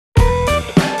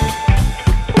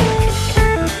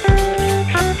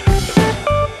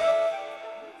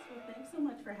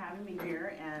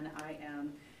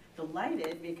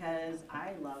delighted because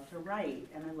I love to write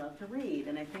and I love to read.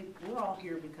 And I think we're all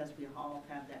here because we all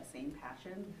have that same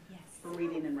passion for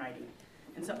reading and writing.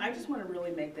 And so I just want to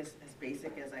really make this as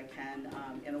basic as I can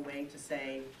in a way to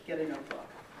say, get a notebook.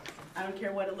 I don't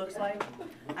care what it looks like.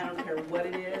 I don't care what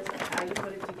it is, how you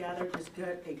put it together. Just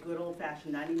get a good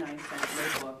old-fashioned 99-cent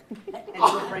notebook and do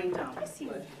a brain dump.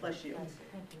 Bless you.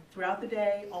 Throughout the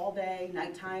day, all day,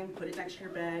 nighttime, put it next to your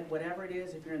bed, whatever it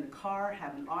is. If you're in the car,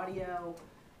 have an audio,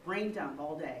 brain dump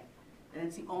all day. And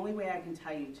it's the only way I can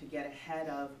tell you to get ahead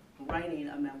of writing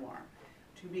a memoir.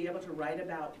 To be able to write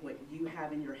about what you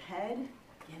have in your head,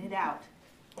 get it out.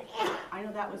 I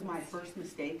know that was my first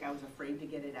mistake. I was afraid to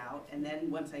get it out. And then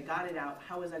once I got it out,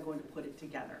 how was I going to put it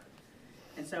together?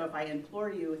 And so if I implore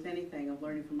you with anything of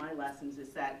learning from my lessons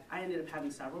is that I ended up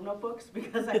having several notebooks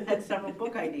because I had several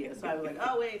book ideas. So I was like,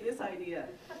 oh wait, this idea.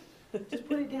 Just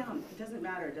put it down. It doesn't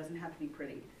matter. It doesn't have to be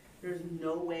pretty. There's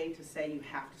no way to say you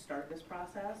have to start this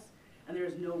process. And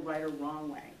there's no right or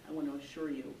wrong way. I want to assure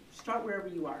you. Start wherever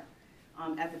you are.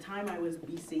 At the time, I was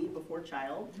BC, before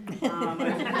child, and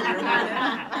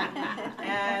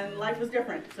life was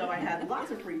different. So I had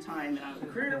lots of free time, and I was a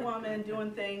career woman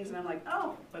doing things, and I'm like,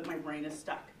 oh, but my brain is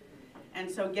stuck. And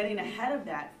so getting ahead of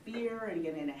that fear and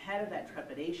getting ahead of that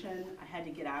trepidation, I had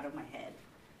to get out of my head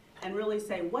and really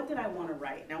say, what did I want to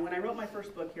write? Now, when I wrote my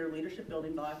first book here, Leadership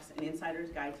Building Blocks, An Insider's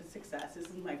Guide to Success, this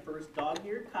is my first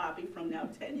dog-eared copy from now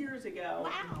 10 years ago.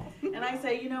 Wow. And I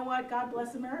say, you know what, God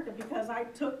bless America, because I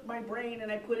took my brain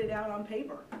and I put it out on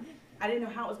paper. I didn't know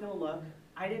how it was going to look.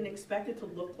 I didn't expect it to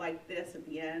look like this at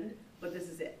the end, but this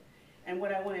is it. And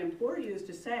what I want to implore you is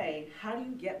to say, how do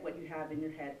you get what you have in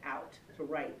your head out to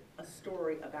write a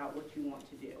story about what you want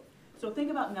to do? So think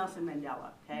about Nelson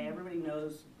Mandela, okay? Everybody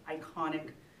knows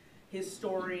iconic. His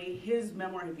story, his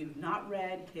memoir, if you've not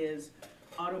read his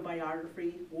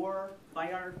autobiography or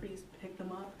biographies, pick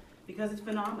them up because it's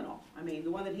phenomenal. I mean,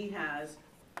 the one that he has,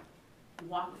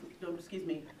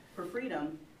 for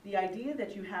Freedom, the idea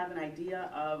that you have an idea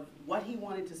of what he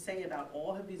wanted to say about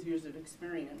all of these years of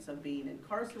experience of being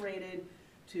incarcerated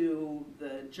to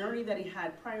the journey that he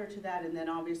had prior to that, and then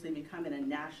obviously becoming a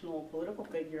national political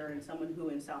figure and someone who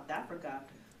in South Africa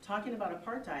talking about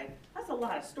apartheid, that's a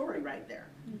lot of story right there.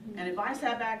 Mm-hmm. And if I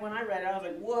sat back when I read it, I was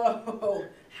like, whoa,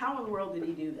 how in the world did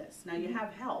he do this? Now you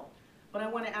have help, but I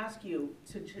want to ask you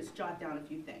to just jot down a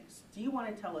few things. Do you want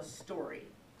to tell a story?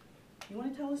 You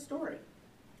want to tell a story?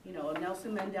 You know, a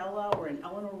Nelson Mandela or an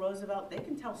Eleanor Roosevelt, they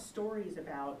can tell stories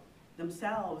about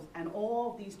themselves and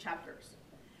all these chapters.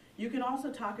 You can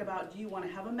also talk about, do you want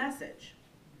to have a message?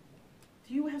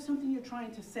 Do you have something you're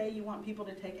trying to say you want people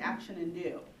to take action and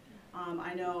do?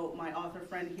 I know my author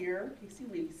friend here, Casey,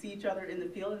 we see each other in the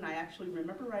field, and I actually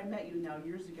remember I met you now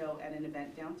years ago at an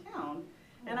event downtown,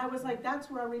 and I was like,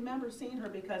 that's where I remember seeing her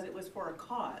because it was for a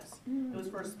cause. It was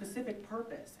for a specific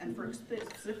purpose, and for a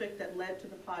specific that led to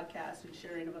the podcast and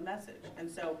sharing of a message.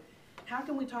 And so how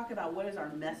can we talk about what is our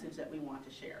message that we want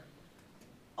to share?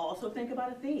 Also think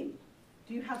about a theme.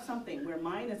 Do you have something where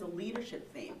mine is a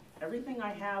leadership theme? Everything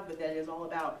I have that is all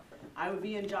about, I would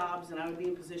be in jobs and I would be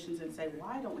in positions and say,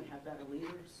 why don't we have better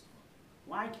leaders?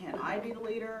 Why can't I be the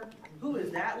leader? Who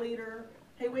is that leader?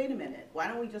 Hey, wait a minute. Why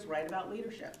don't we just write about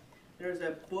leadership? There's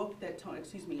a book that,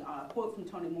 a quote from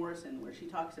Toni Morrison where she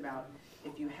talks about,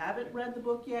 if you haven't read the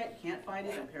book yet, can't find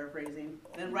it, I'm paraphrasing,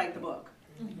 then write the book.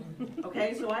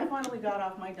 Okay, so I finally got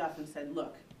off my duff and said,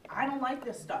 look, I don't like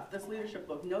this stuff, this leadership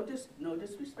book. No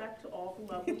disrespect to all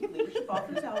the lovely leadership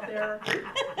authors out there.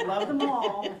 Love them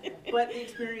all. But the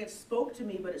experience spoke to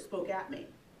me, but it spoke at me.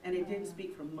 And it didn't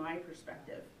speak from my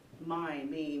perspective. Mine,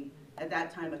 being at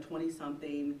that time a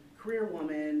 20-something, career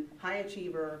woman, high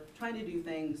achiever, trying to do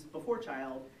things before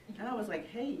child. And I was like,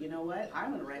 hey, you know what?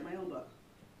 I'm going to write my own book.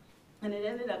 And it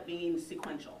ended up being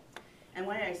sequential. And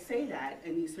why I say that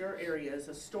in these areas,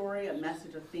 a story, a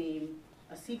message, a theme,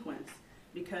 a sequence,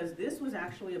 because this was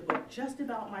actually a book just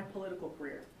about my political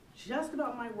career, just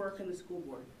about my work in the school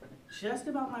board, just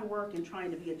about my work in trying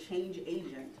to be a change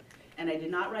agent. And I did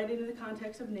not write it in the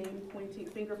context of name pointing,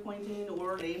 finger pointing,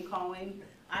 or name calling.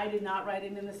 I did not write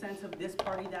it in the sense of this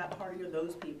party, that party, or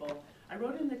those people. I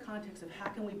wrote it in the context of how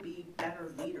can we be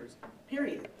better leaders,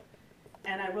 period.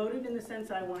 And I wrote it in the sense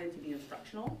that I wanted to be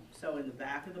instructional. So in the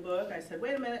back of the book, I said,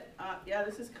 wait a minute, yeah,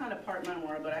 this is kind of part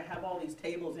memoir, but I have all these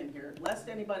tables in here. Lest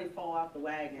anybody fall off the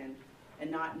wagon and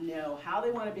not know how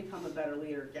they want to become a better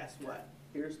leader, guess what?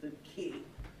 Here's the key.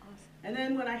 Awesome. And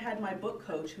then when I had my book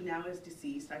coach, who now is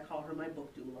deceased, I call her my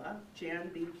book doula,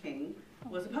 Jan B. King,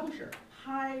 was a publisher,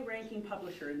 high-ranking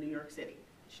publisher in New York City.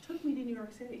 She took me to New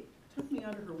York City, took me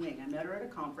under her wing. I met her at a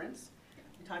conference.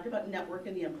 We talked about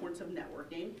networking, the importance of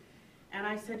networking. And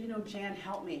I said, you know, Jan,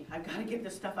 help me. I've got to get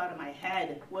this stuff out of my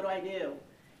head. What do I do?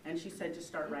 And she said, just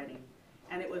start writing.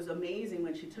 And it was amazing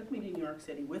when she took me to New York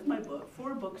City with my book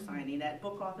for a book signing at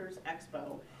Book Authors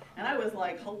Expo. And I was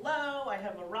like, hello, I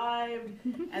have arrived.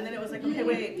 And then it was like, okay,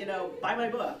 wait, you know, buy my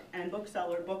book. And book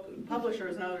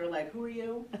publishers and others are like, who are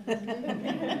you?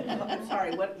 I'm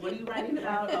sorry, what are you writing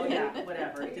about? Oh yeah,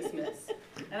 whatever, dismiss.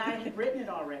 And I had written it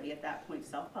already at that point,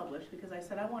 self-published, because I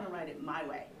said, I want to write it my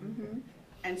way.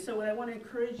 And so what I want to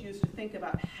encourage you is to think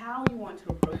about how you want to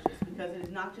approach this, because it is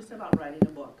not just about writing a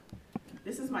book.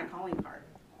 This is my calling card.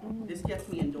 This gets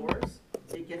me indoors.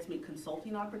 It gets me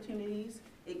consulting opportunities.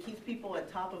 It keeps people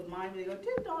at top of mind. They go,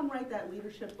 did Dawn write that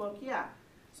leadership book? Yeah.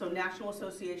 So national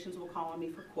associations will call on me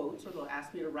for quotes, or they'll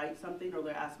ask me to write something, or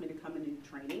they'll ask me to come and do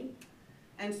training.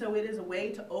 And so it is a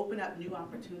way to open up new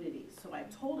opportunities. So I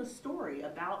told a story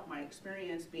about my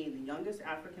experience being the youngest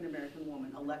African-American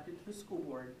woman elected to the school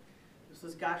board. This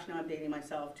was, gosh, now I'm dating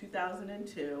myself,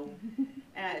 2002,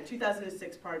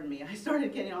 2006, pardon me. I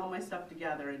started getting all my stuff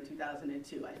together in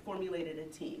 2002. I formulated a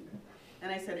team.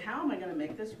 And I said, how am I going to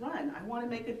make this run? I want to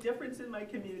make a difference in my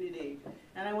community,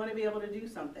 and I want to be able to do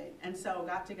something. And so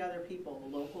got together people,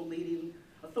 the local leading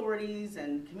authorities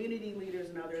and community leaders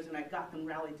and others, and I got them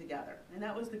rallied together. And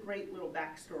that was the great little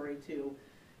backstory to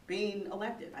being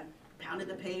elected. I pounded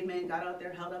the pavement, got out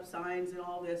there, held up signs and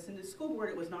all this. And the school board,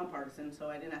 it was nonpartisan, so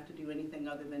I didn't have to do anything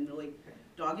other than really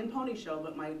dog and pony show.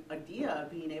 But my idea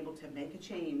of being able to make a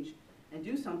change and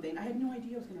do something, I had no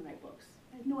idea I was going to write books.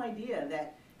 I had no idea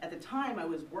that at the time I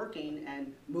was working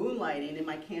and moonlighting in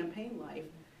my campaign life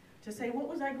to say, what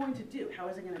was I going to do? How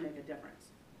was I going to make a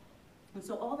difference? And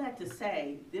so all that to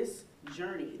say, this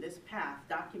journey, this path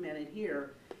documented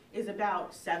here is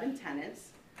about 7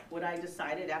 tenets. What I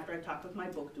decided after I talked with my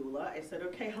book doula, I said,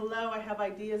 okay, hello, I have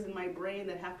ideas in my brain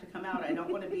that have to come out. I don't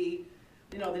want to be,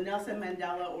 you know, the Nelson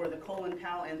Mandela or the Colin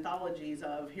Powell anthologies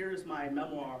of here's my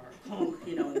memoir,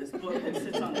 you know, in this book that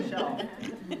sits on the shelf,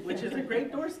 which is a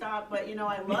great doorstop, but, you know,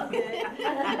 I loved it.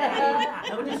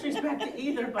 No disrespect to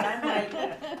either, but I'm like,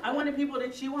 I wanted people to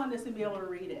chew on this and be able to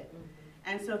read it.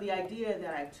 And so the idea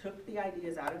that I took the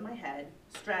ideas out of my head,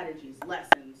 strategies,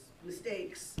 lessons,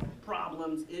 mistakes,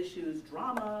 problems, issues,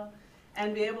 drama,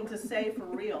 and be able to say for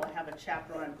real, I have a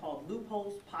chapter on called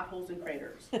Loopholes, Potholes, and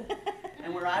Craters.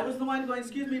 And where I was the one going,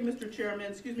 excuse me, Mr.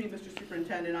 Chairman, excuse me, Mr.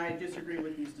 Superintendent, I disagree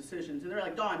with these decisions. And they're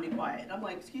like, Dawn, be quiet. I'm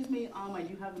like, excuse me, I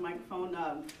do have the microphone.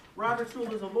 Robert's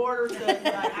Rules of Order says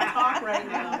that I can talk right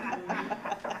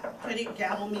now. Trying to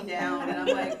gavel me down. And I'm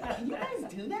like, can you guys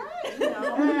do that? You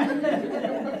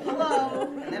know?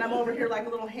 Hello. And then I'm over here like a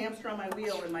little hamster on my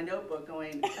wheel in my notebook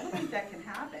going, I don't think that can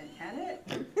happen, can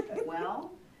it?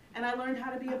 Well, and I learned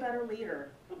how to be a better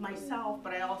leader myself,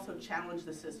 but I also challenged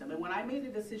the system. And when I made a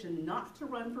decision not to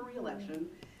run for re-election,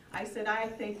 I said, I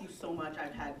thank you so much.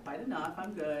 I've had quite enough.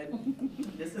 I'm good.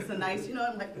 This is a nice, you know,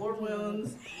 I'm like 4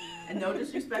 wounds. And no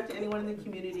disrespect to anyone in the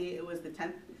community. It was the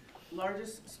 10th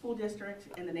largest school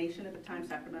district in the nation at the time.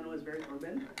 Sacramento was very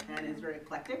urban and is very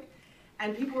eclectic.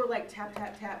 And people were like, tap,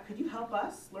 tap, tap. Could you help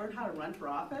us learn how to run for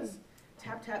office?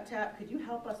 Tap, tap, tap. Could you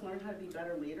help us learn how to be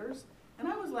better leaders? And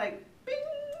I was like, bing,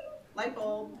 light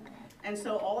bulb. And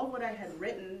so all of what I had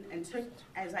written and took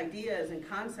as ideas and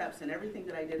concepts and everything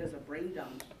that I did as a brain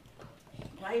dump,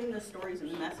 writing the stories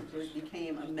and the messages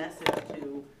became a message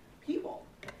to people.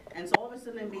 And so all of a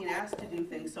sudden I'm being asked to do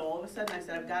things. So all of a sudden I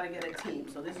said, I've got to get a team.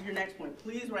 So this is your next point.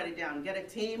 Please write it down. Get a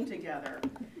team together.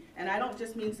 And I don't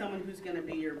just mean someone who's going to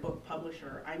be your book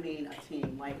publisher. I mean a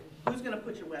team. Like, who's going to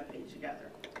put your webpage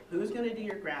together? Who's going to do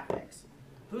your graphics?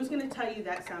 Who's going to tell you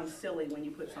that sounds silly when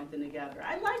you put something together?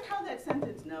 I like how that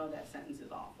sentence, no, that sentence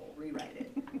is awful. Rewrite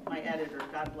it. My editor,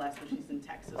 God bless her, she's in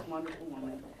Texas, wonderful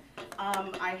woman.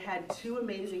 I had 2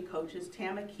 amazing coaches,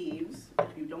 Tama Keeves,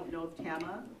 if you don't know of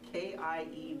Tama,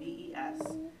 K-I-E-V-E-S.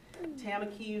 Tama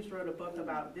Keeves wrote a book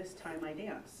about This Time I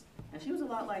Dance. And she was a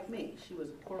lot like me. She was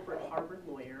a corporate Harvard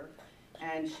lawyer,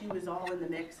 and she was all in the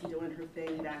mix and doing her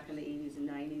thing back in the 80s and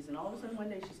 90s, and all of a sudden one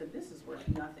day she said, this is worth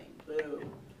nothing, boo.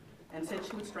 And said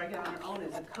she would strike it on her own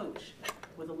as a coach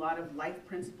with a lot of life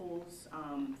principles,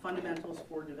 fundamentals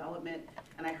for development.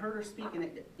 And I heard her speak and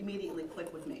it immediately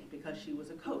clicked with me because she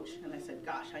was a coach. And I said,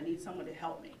 gosh, I need someone to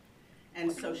help me.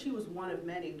 And so she was one of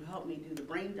many who helped me do the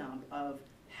brain dump of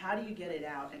how do you get it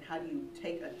out and how do you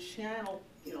take a channel,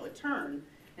 you know, a turn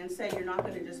and say you're not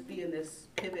going to just be in this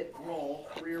pivot role,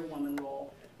 career woman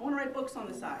role. I want to write books on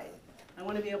the side. I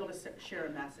want to be able to share a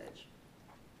message.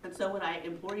 And so what I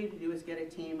implore you to do is get a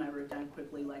team. I wrote down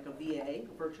quickly like a VA,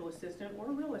 a virtual assistant, or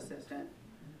a real assistant.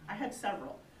 I had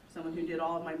several. Someone who did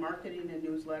all of my marketing and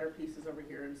newsletter pieces over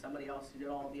here, and somebody else who did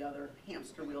all the other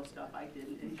hamster wheel stuff I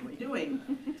didn't enjoy doing.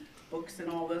 books and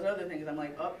all those other things. I'm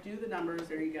like, oh, do the numbers,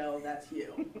 there you go, that's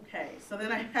you. Okay, so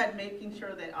then I had making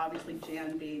sure that obviously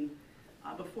Jan being,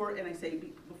 before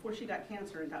she got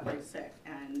cancer and got very sick,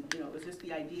 and you know, it was just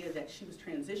the idea that she was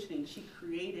transitioning, she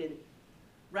created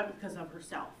replicas of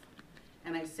herself.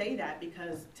 And I say that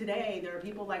because today there are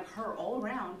people like her all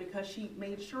around because she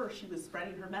made sure she was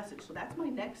spreading her message. So that's my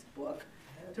next book,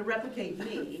 to replicate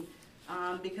me,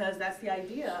 because that's the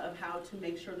idea of how to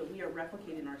make sure that we are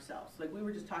replicating ourselves. Like we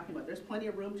were just talking about, there's plenty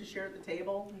of room to share at the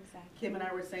table. Exactly. Kim and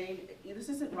I were saying, this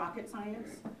isn't rocket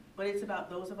science, but it's about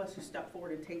those of us who step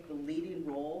forward and take the leading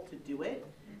role to do it,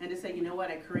 and to say, you know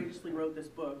what, I courageously wrote this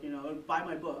book, you know, buy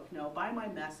my book, no, buy my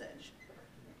message.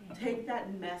 Take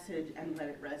that message and let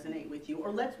it resonate with you, or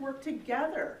let's work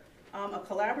together. A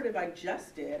collaborative I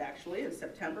just did, actually, in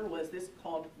September was this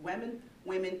called Women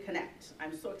Connect.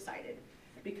 I'm so excited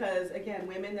because, again,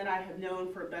 women that I have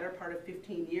known for a better part of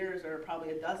 15 years, or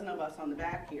probably a dozen of us on the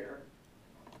back here.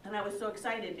 And I was so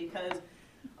excited because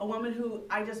a woman who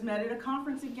I just met at a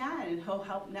conference again, and who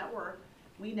helped network,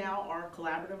 we now are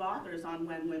collaborative authors on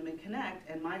When Women Connect,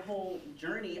 and my whole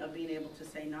journey of being able to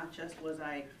say, not just was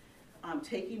I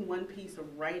taking one piece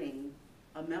of writing,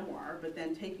 a memoir, but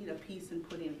then taking a piece and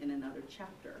putting it in another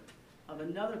chapter of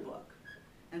another book.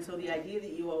 And so the idea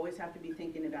that you always have to be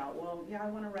thinking about, well, yeah, I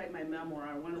want to write my memoir,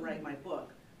 I want to write my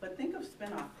book, but think of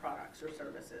spin-off products or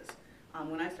services.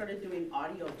 When I started doing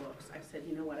audiobooks, I said,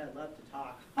 you know what, I love to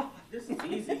talk. Oh, this is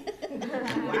easy.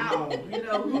 Wow, you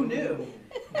know, who knew?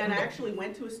 And I actually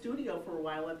went to a studio for a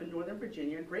while up in Northern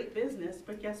Virginia, great business,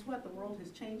 but guess what, the world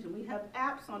has changed, and we have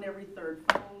apps on every third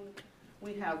phone.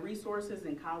 We have resources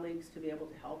and colleagues to be able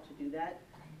to help to do that.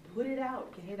 Put it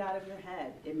out, get it out of your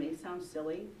head. It may sound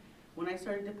silly. When I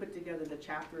started to put together the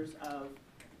chapters of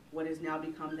what has now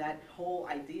become that whole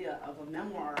idea of a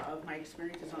memoir of my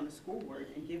experiences on the school board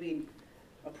and giving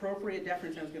appropriate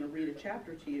deference, I was going to read a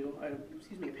chapter to you,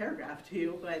 a paragraph to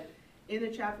you, but in the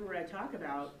chapter where I talk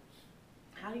about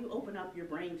how do you open up your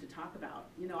brain to talk about,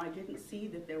 you know, I didn't see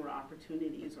that there were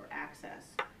opportunities or access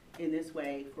in this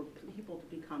way for people to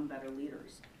become better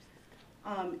leaders.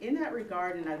 In that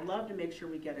regard, and I'd love to make sure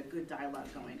we get a good dialogue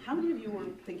going. How many of you were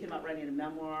thinking about writing a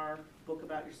memoir, book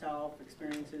about yourself,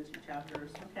 experiences, your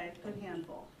chapters? Okay, good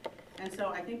handful. And so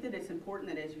I think that it's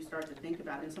important that as you start to think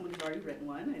about it, and someone's already written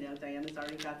one, I know Diana's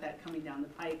already got that coming down the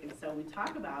pike, and so we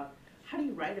talk about how do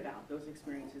you write about those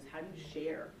experiences, how do you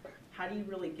share, how do you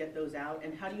really get those out,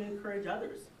 and how do you encourage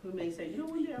others who may say, you know,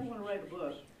 one day I want to write a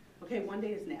book. Okay, one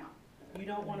day is now. You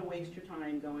don't want to waste your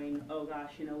time going, oh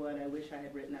gosh, you know what, I wish I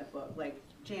had written that book. Like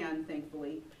Jan,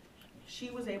 thankfully,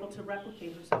 she was able to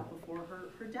replicate herself before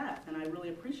her death, and I really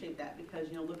appreciate that because,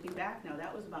 you know, looking back now,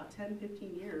 that was about 10,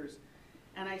 15 years,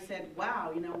 and I said,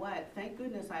 wow, you know what, thank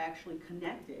goodness I actually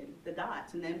connected the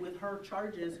dots, and then with her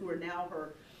charges, who are now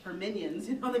her minions,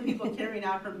 you know, the people carrying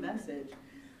out her message.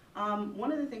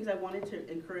 One of the things I wanted to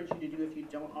encourage you to do, if you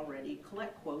don't already,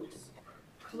 collect quotes,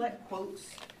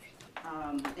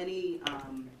 any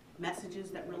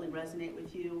messages that really resonate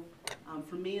with you.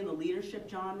 For me in the leadership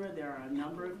genre, there are a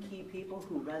number of key people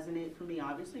who resonate for me.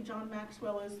 Obviously John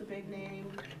Maxwell is the big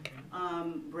name.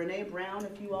 Brene Brown,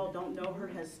 if you all don't know her,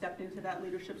 has stepped into that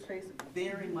leadership space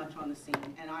very much on the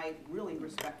scene, and I really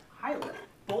respect highly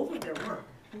both of their work.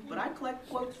 But I collect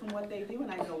quotes from what they do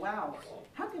and I go, wow,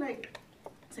 how can I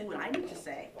say what I need to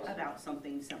say about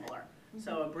something similar?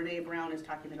 So Brene Brown is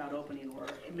talking about opening, or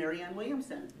Marianne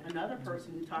Williamson, another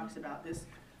person who talks about this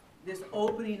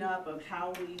opening up of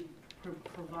how we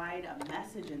provide a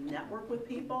message and network with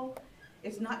people.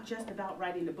 It's not just about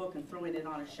writing a book and throwing it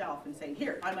on a shelf and saying,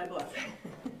 here, buy my book.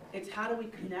 It's how do we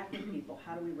connect with people?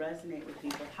 How do we resonate with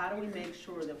people? How do we make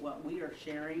sure that what we are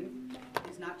sharing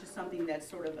is not just something that's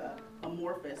sort of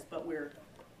amorphous, but we're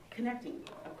connecting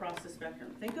across the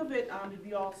spectrum. Think of it, have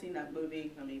you all seen that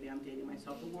movie, or maybe I'm dating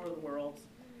myself, The War of the Worlds,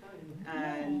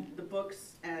 and the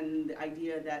books and the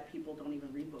idea that people don't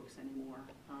even read books anymore.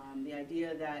 The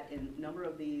idea that in a number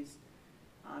of these,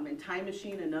 in Time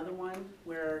Machine, another one,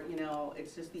 where, you know,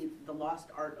 it's just the lost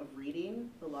art of reading,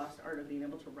 the lost art of being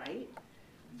able to write.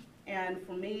 And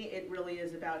for me, it really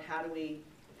is about how do we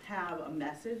have a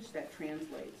message that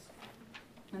translates.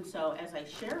 And so as I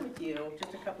share with you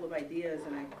just a couple of ideas,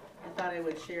 and I thought I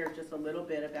would share just a little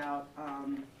bit about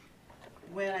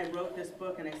when I wrote this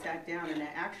book and I sat down, and I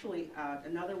actually,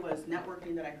 another was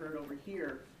networking that I heard over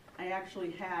here. I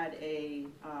actually had a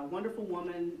wonderful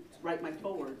woman write my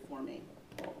foreword for me.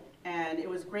 And it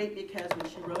was great because when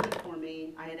she wrote it for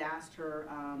me, I had asked her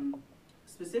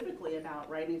specifically about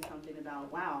writing something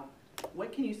about, wow,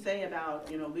 what can you say about,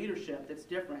 you know, leadership that's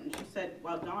different? And she said,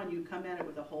 well, Dawn, you come at it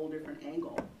with a whole different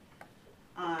angle.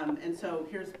 And so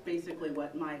here's basically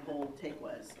what my whole take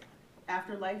was.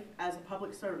 After life as a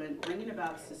public servant, bringing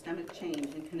about systemic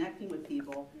change and connecting with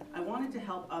people, I wanted to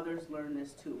help others learn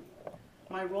this too.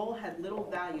 My role had little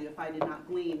value if I did not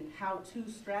glean how-to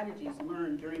strategies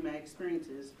learned during my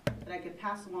experiences that I could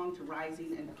pass along to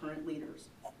rising and current leaders.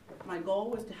 My goal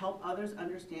was to help others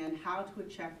understand how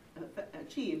to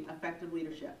achieve effective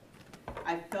leadership.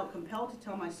 I felt compelled to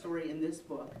tell my story in this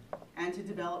book and to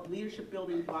develop leadership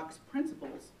building blocks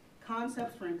principles,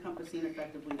 concepts for encompassing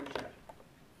effective leadership.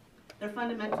 They're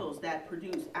fundamentals that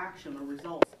produce action or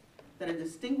results that a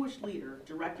distinguished leader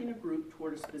directing a group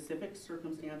toward a specific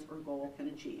circumstance or goal can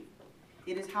achieve.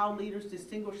 It is how leaders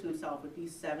distinguish themselves with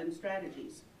these 7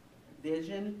 strategies: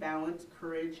 vision, balance,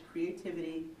 courage,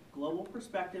 creativity, global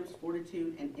perspectives,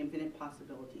 fortitude, and infinite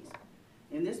possibilities.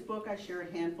 In this book, I share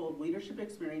a handful of leadership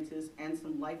experiences and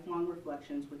some lifelong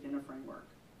reflections within a framework.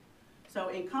 So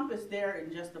in Compass there,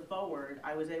 in just the foreword,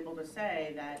 I was able to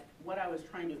say that what I was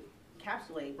trying to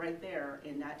encapsulate right there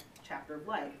in that chapter of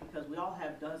life, because we all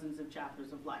have dozens of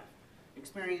chapters of life,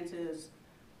 experiences,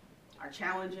 our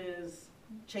challenges,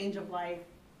 change of life,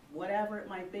 whatever it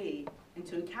might be, and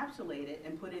to encapsulate it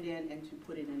and put it in and to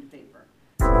put it into paper.